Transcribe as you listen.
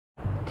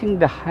think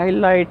the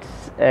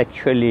highlights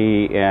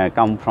actually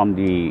come from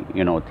the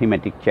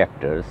thematic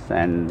chapters,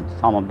 and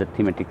some of the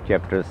thematic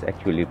chapters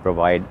actually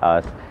provide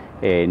us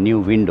a new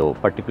window.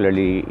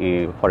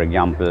 Particularly, for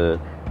example,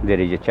 there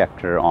is a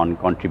chapter on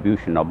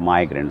contribution of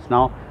migrants.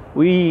 Now,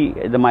 we,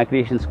 the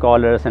migration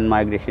scholars and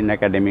migration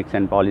academics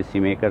and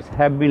policymakers,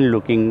 have been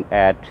looking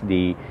at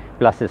the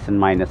pluses and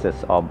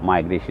minuses of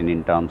migration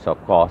in terms of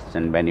costs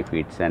and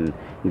benefits and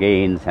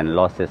gains and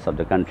losses of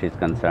the countries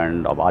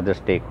concerned, of other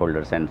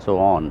stakeholders and so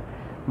on.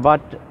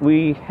 But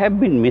we have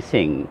been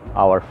missing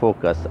our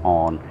focus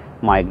on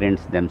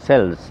migrants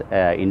themselves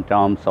in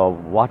terms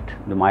of what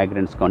the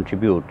migrants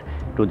contribute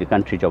to the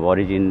countries of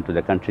origin, to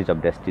the countries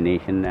of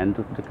destination, and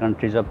to the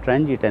countries of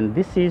transit. And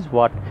this is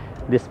what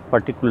this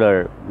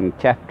particular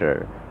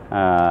chapter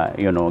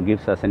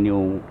gives us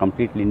a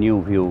completely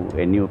new view,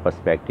 a new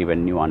perspective,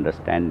 and new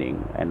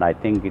understanding. And I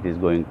think it is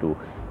going to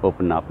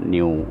open up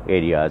new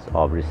areas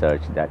of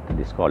research that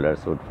the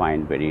scholars would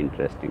find very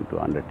interesting to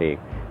undertake.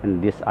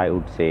 And this, I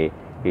would say,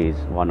 is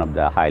one of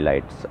the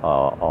highlights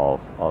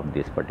of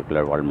this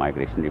particular World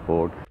Migration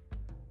Report.